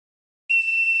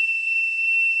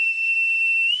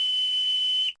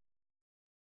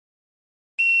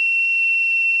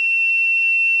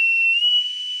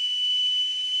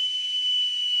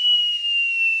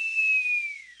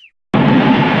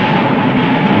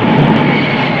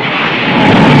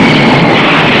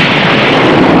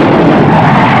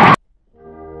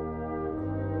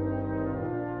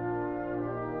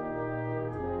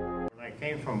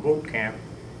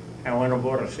been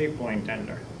aboard a seaplane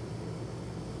tender.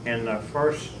 And the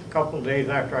first couple of days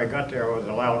after I got there, I was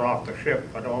allowed off the ship,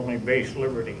 but only base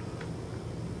Liberty.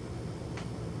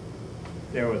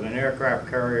 There was an aircraft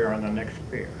carrier on the next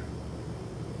pier,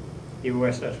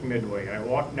 USS Midway. I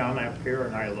walked down that pier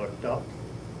and I looked up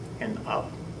and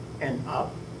up and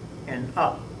up and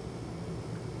up.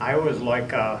 I was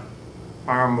like a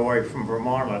farm boy from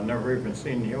Vermont. I'd never even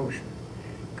seen the ocean.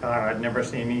 God, I'd never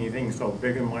seen anything so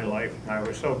big in my life. And I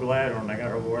was so glad when I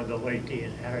got aboard the Leyte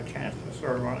and had a chance to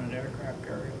serve on an aircraft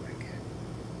carrier like that.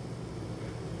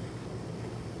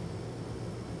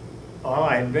 Well,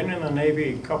 I had been in the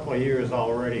Navy a couple of years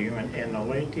already, and the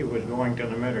Leyte was going to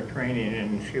the Mediterranean,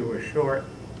 and she was short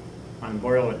on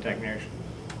boiler technicians.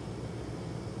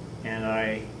 And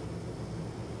I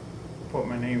put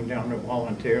my name down to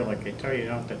volunteer like they tell you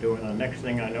not to do, and the next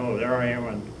thing I know, there I am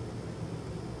in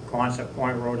Quonset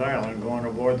Point, Rhode Island, going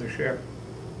aboard the ship.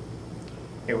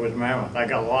 It was mammoth. I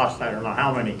got lost I don't know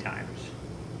how many times.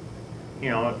 You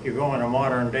know, if you go on a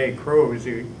modern day cruise,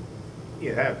 you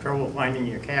have trouble finding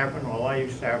your cabin. Well, I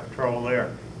used to have trouble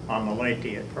there on the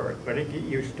Leyte at first, but I get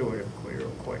used to it real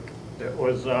quick. It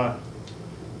was,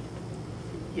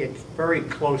 it's very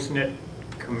close-knit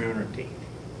community.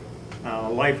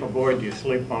 Life aboard, you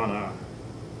sleep on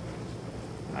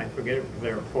I forget if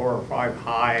there are 4 or 5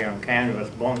 high on canvas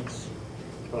bunks.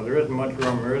 So there isn't much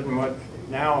room, there isn't much.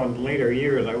 Now in later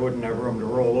years I wouldn't have room to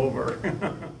roll over.